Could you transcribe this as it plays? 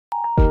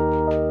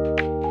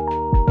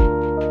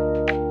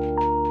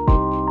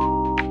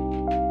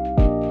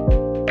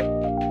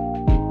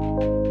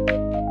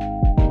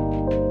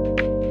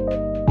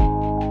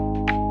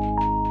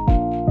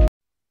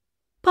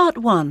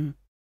1.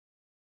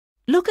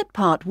 Look at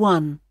Part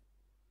 1.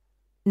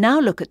 Now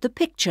look at the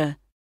picture.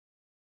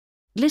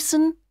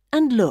 Listen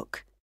and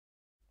look.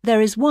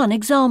 There is one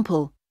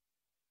example.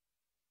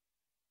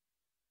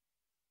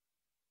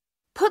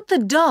 Put the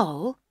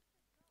doll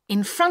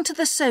in front of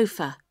the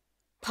sofa.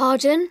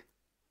 Pardon?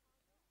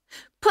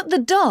 Put the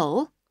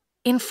doll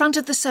in front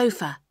of the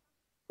sofa.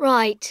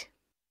 Right.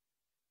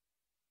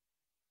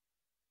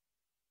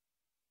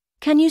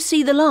 Can you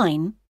see the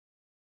line?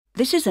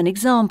 This is an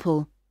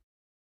example.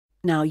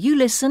 Now you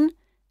listen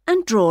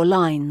and draw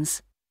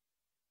lines.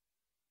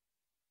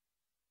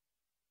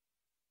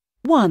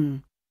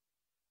 1.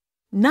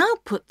 Now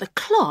put the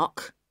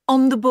clock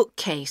on the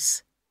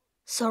bookcase.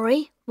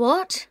 Sorry,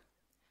 what?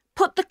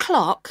 Put the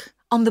clock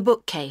on the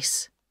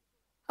bookcase.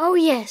 Oh,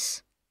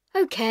 yes.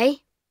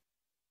 OK.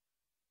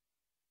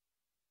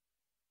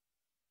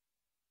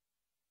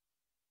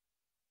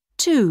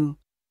 2.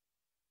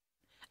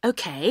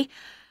 OK.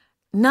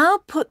 Now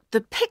put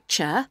the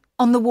picture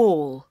on the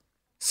wall.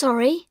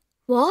 Sorry,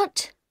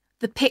 what?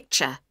 The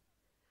picture.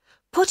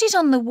 Put it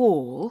on the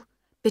wall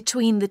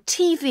between the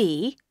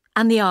TV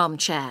and the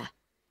armchair.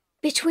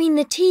 Between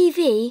the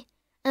TV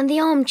and the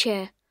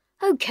armchair.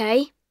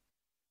 OK.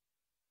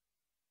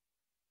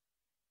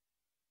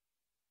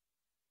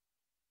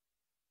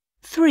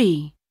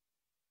 3.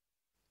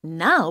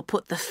 Now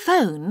put the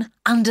phone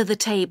under the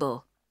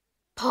table.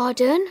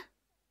 Pardon?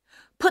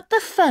 Put the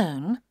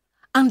phone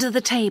under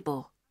the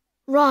table.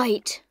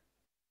 Right.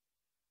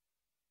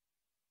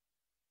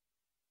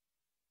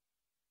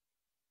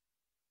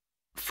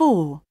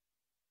 4.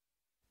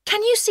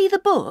 Can you see the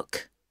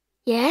book?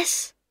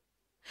 Yes.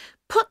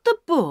 Put the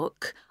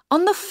book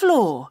on the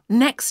floor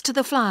next to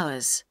the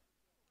flowers.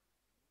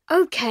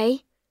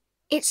 OK.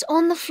 It's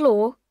on the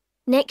floor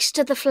next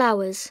to the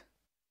flowers.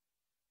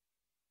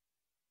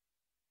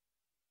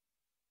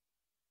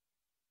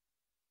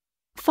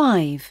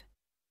 5.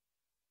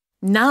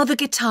 Now the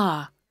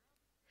guitar.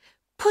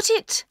 Put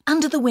it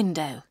under the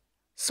window.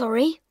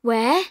 Sorry,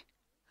 where?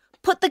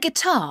 Put the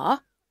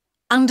guitar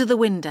under the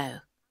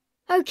window.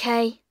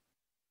 OK.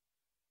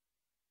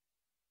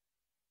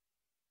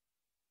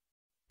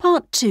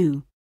 Part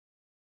 2.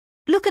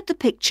 Look at the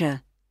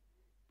picture.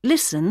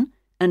 Listen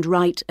and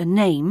write a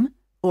name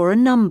or a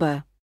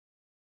number.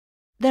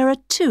 There are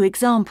 2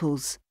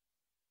 examples.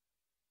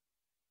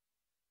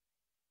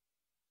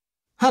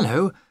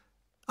 Hello,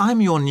 I'm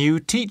your new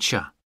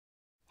teacher.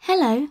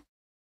 Hello.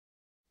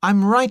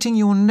 I'm writing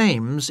your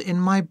names in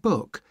my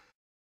book.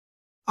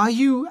 Are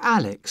you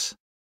Alex?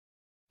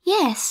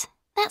 Yes,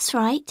 that's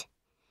right.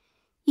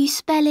 You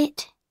spell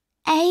it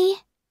A-L-E-X.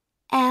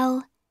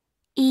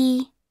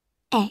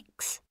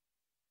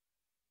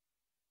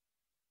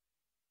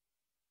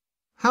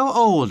 How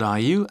old are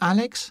you,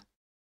 Alex?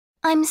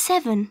 I'm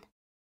 7.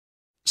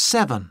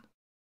 7.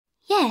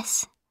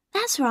 Yes,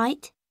 that's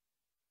right.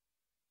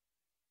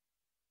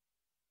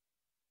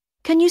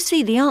 Can you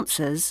see the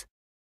answers?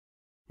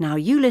 Now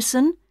you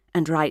listen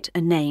and write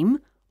a name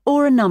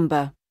or a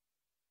number.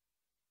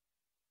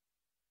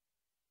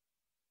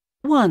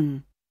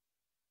 1.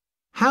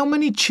 How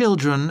many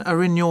children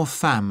are in your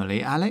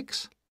family,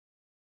 Alex?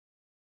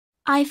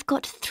 I've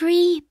got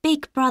 3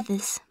 big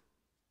brothers.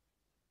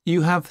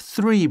 You have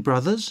 3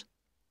 brothers?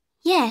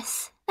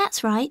 Yes,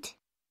 that's right.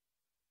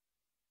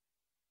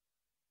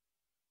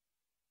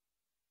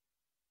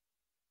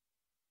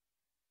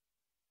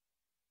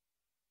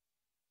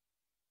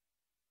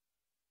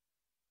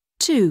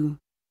 2.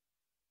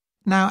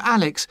 Now,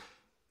 Alex,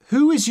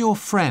 who is your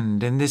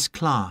friend in this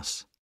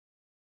class?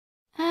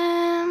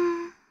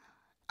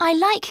 I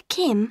like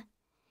Kim.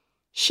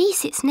 She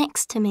sits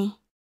next to me.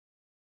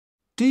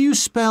 Do you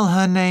spell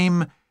her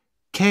name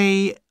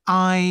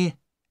K-I-M?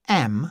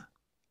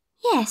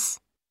 Yes.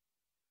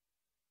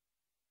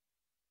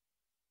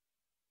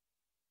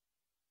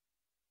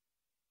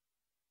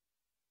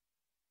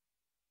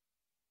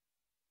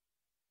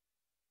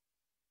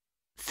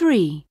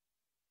 3.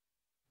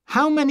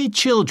 How many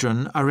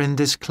children are in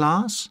this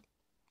class?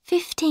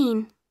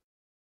 15.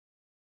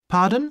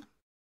 Pardon?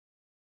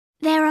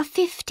 There are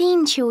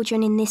 15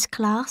 children in this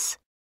class.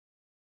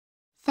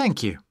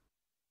 Thank you.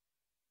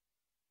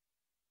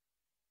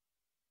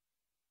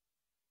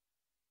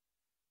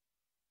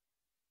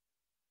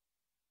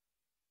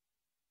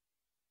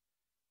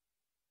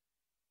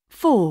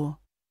 4.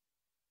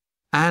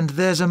 And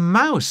there's a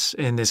mouse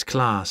in this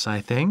class, I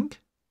think.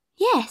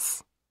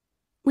 Yes.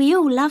 We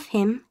all love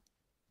him.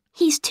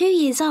 He's 2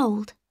 years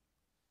old.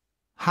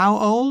 How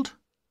old?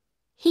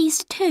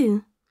 He's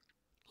 2.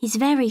 He's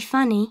very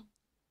funny.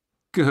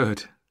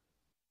 Good.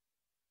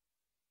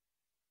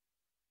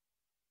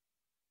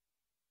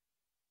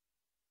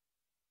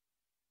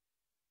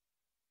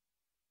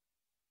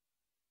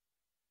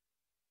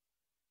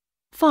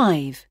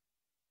 Five.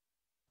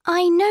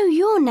 I know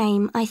your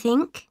name, I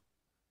think.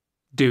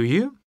 Do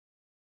you?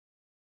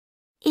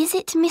 Is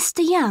it Mr.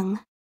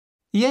 Young?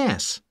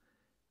 Yes.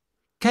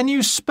 Can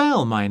you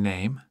spell my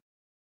name?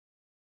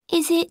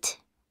 Is it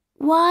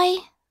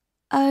Y-O-U-N-G?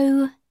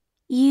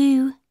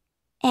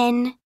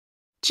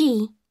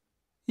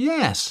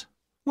 Yes,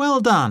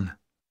 Well done.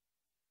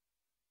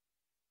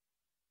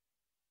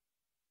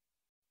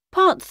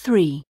 Part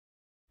 3.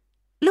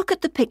 Look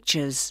at the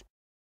pictures.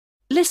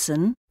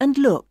 Listen and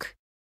look.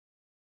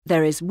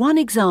 There is one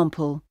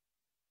example.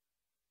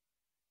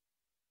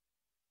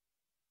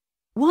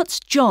 What's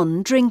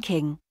John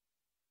drinking?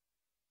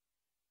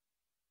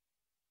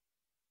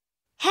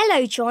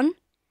 Hello, John.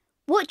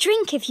 What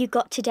drink have you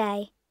got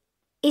today?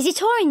 Is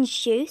it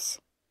orange juice?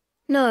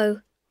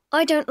 No,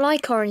 I don't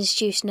like orange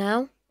juice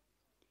now.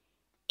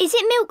 Is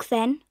it milk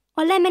then,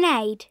 or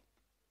lemonade?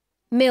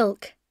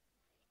 Milk.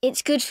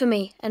 It's good for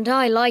me and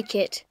I like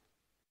it.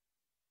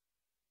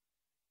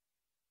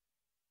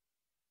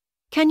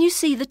 Can you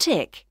see the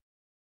tick?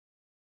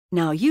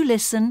 Now you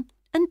listen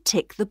and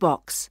tick the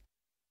box.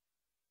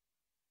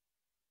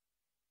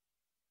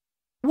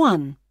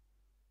 1.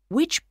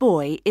 Which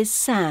boy is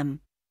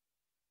Sam?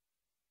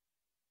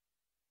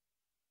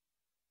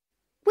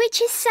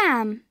 Which is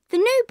Sam, the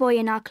new boy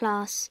in our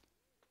class?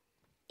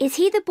 Is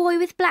he the boy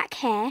with black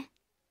hair?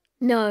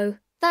 No,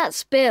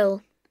 that's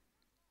Bill.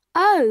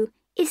 Oh,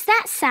 is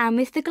that Sam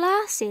with the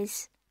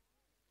glasses?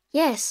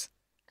 Yes,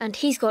 and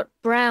he's got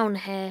brown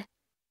hair.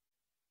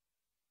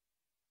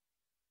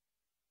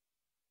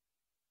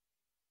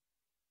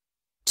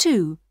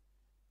 2.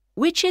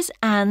 Which is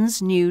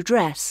Anne's new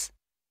dress?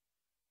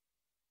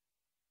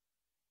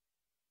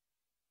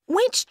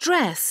 Which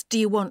dress do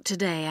you want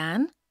today,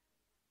 Anne?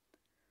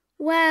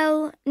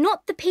 Well,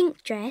 not the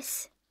pink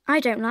dress. I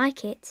don't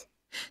like it.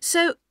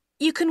 So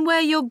you can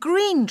wear your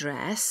green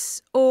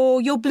dress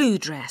or your blue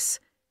dress.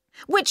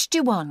 Which do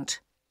you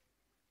want?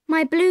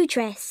 My blue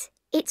dress.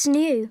 It's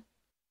new.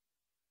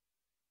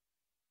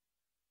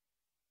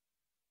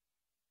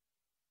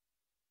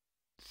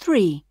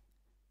 3.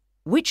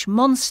 Which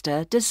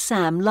monster does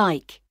Sam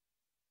like?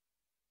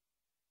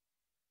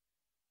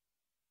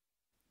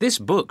 This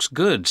book's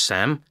good,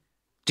 Sam.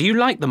 Do you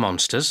like the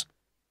monsters?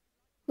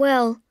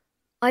 Well,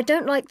 I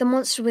don't like the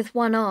monster with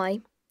one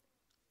eye.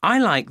 I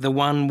like the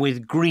one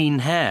with green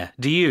hair.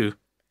 Do you?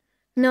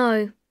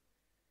 No.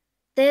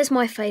 There's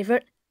my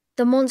favourite,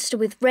 the monster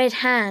with red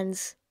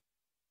hands.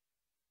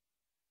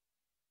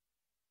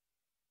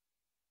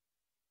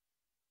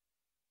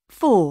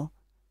 4.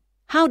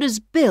 How does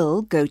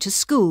Bill go to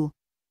school?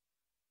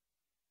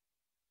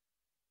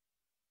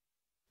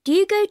 Do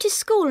you go to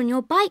school on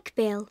your bike,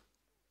 Bill?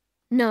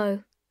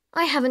 No,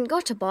 I haven't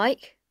got a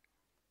bike.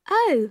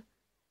 Oh,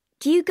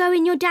 do you go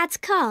in your dad's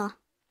car?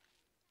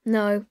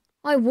 No,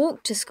 I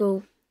walk to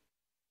school.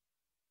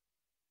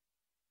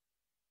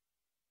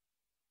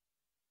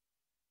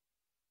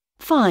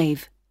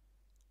 5.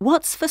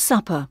 What's for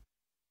supper?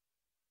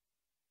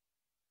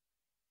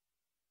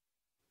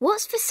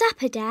 What's for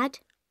supper, Dad?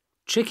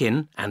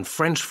 Chicken and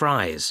French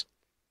fries.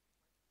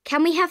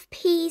 Can we have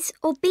peas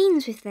or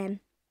beans with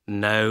them?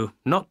 No,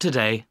 not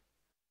today.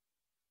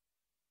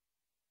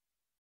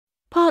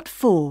 Part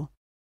 4.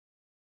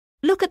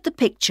 Look at the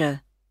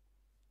picture.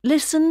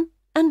 Listen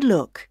and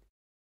look.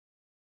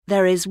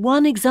 There is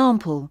one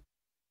example.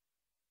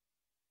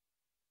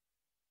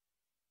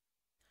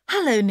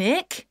 Hello,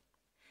 Nick.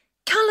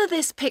 Colour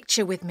this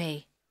picture with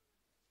me.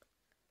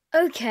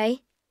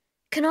 OK.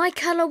 Can I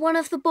colour one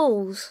of the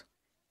balls?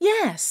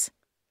 Yes.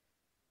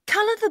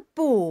 Colour the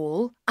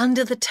ball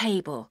under the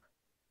table.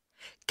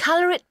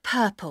 Colour it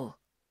purple.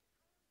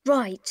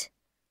 Right.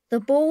 The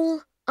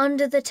ball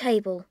under the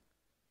table.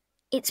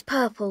 It's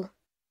purple.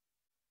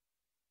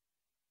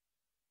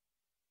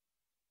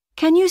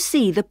 Can you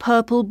see the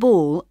purple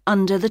ball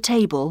under the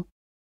table?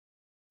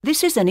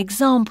 This is an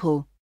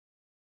example.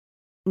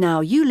 Now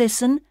you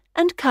listen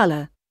and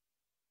colour.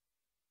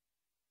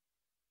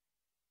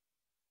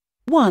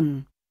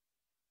 1.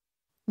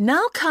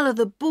 Now colour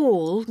the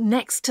ball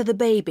next to the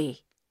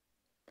baby.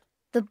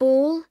 The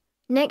ball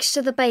next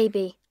to the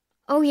baby.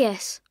 Oh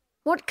yes.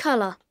 What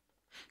colour?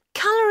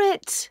 Colour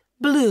it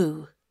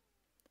blue.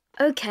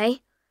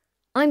 OK.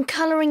 I'm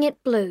colouring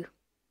it blue.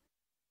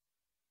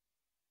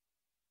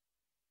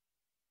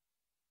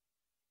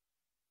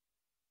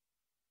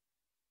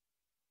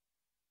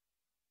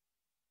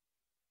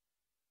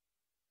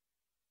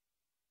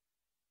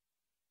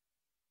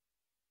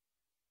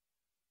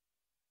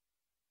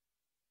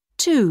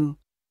 2.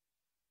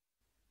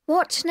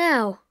 What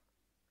now?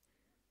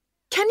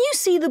 Can you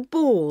see the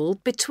ball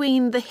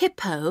between the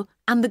hippo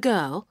and the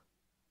girl?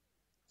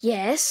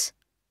 Yes.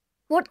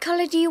 What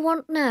colour do you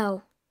want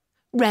now?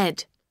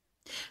 Red.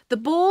 The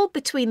ball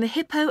between the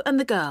hippo and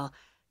the girl.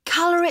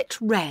 Colour it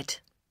red.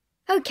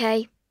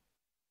 OK.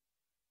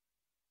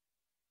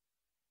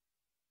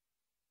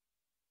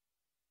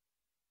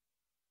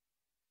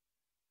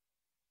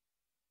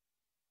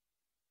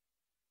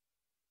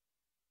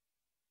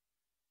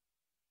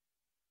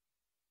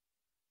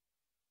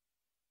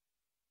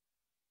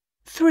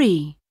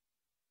 3.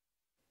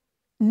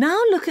 Now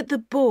look at the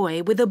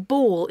boy with a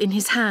ball in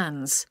his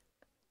hands.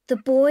 The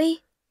boy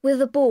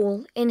with a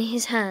ball in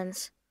his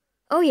hands.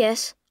 Oh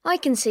yes, I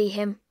can see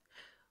him.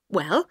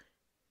 Well,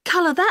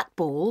 colour that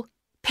ball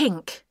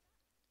pink.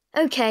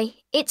 OK,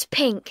 it's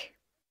pink.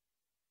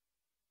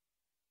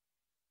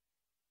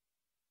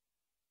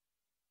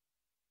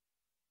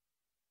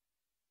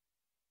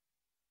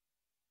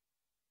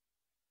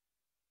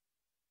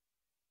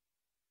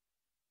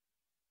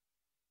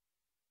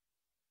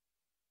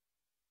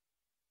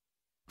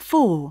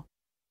 4.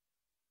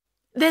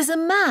 There's a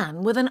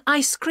man with an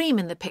ice cream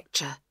in the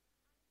picture.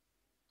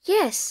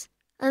 Yes,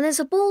 and there's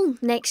a ball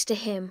next to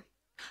him.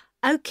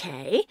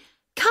 OK,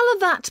 colour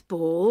that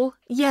ball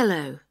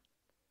yellow.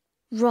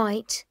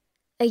 Right,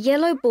 a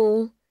yellow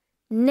ball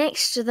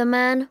next to the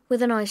man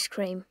with an ice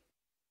cream.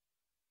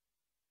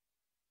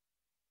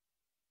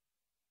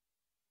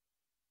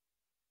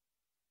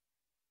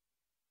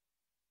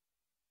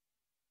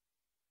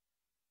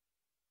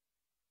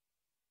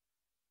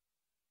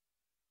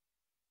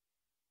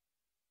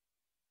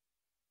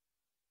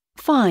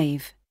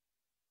 Five.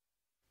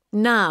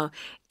 Now,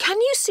 can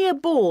you see a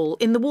ball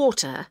in the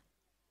water?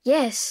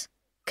 Yes,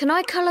 can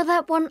I colour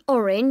that one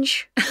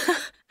orange?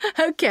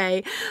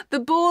 OK, the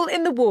ball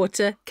in the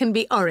water can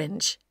be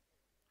orange.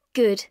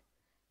 Good,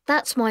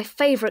 that's my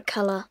favourite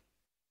colour.